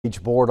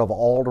Beach Board of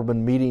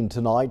Aldermen meeting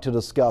tonight to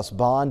discuss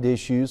bond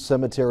issues,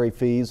 cemetery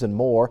fees, and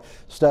more.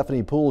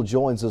 Stephanie Poole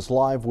joins us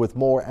live with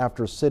more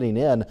after sitting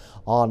in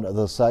on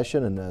the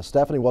session. And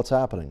Stephanie, what's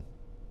happening?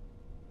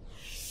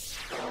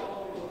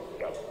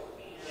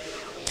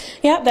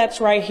 Yeah, that's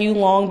right. Hugh,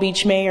 Long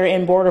Beach Mayor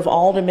and Board of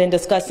Aldermen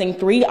discussing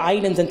 3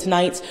 items in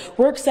tonight's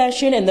work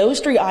session. And those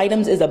 3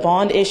 items is a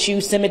bond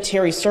issue,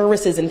 cemetery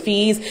services and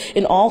fees,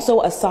 and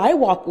also a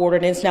sidewalk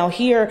ordinance. Now,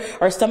 here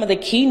are some of the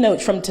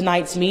keynotes from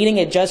tonight's meeting.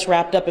 It just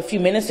wrapped up a few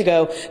minutes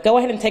ago. Go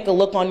ahead and take a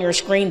look on your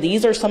screen.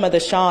 These are some of the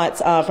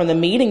shots from the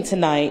meeting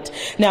tonight.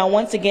 Now,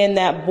 once again,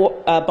 that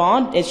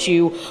bond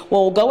issue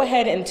will go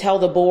ahead and tell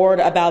the board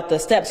about the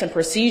steps and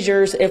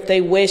procedures if they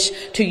wish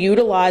to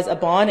utilize a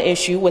bond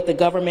issue with the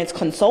government's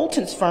consultants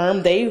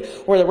firm. They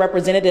were the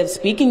representatives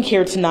speaking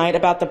here tonight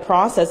about the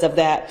process of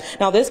that.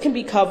 Now, this can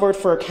be covered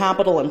for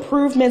capital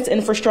improvements,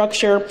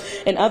 infrastructure,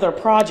 and other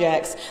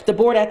projects. The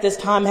board at this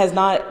time has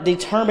not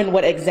determined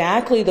what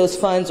exactly those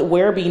funds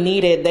will be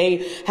needed.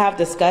 They have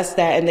discussed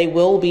that, and they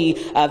will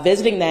be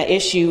visiting that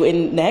issue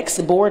in next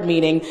board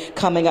meeting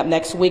coming up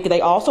next week. They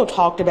also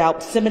talked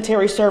about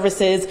cemetery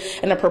services,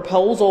 and a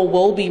proposal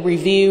will be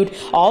reviewed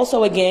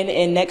also again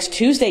in next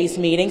Tuesday's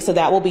meeting, so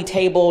that will be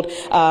tabled.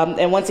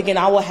 And once again,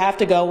 I will have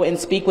to go and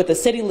speak with the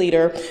city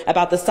leader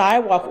about the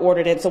sidewalk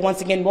ordinance. So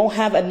once again, we'll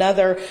have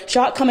another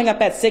shot coming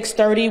up at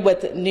 6:30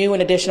 with new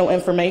and additional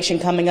information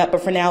coming up.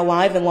 But for now,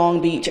 live in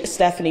Long Beach,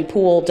 Stephanie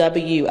Poole,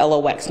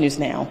 WLOX News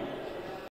Now.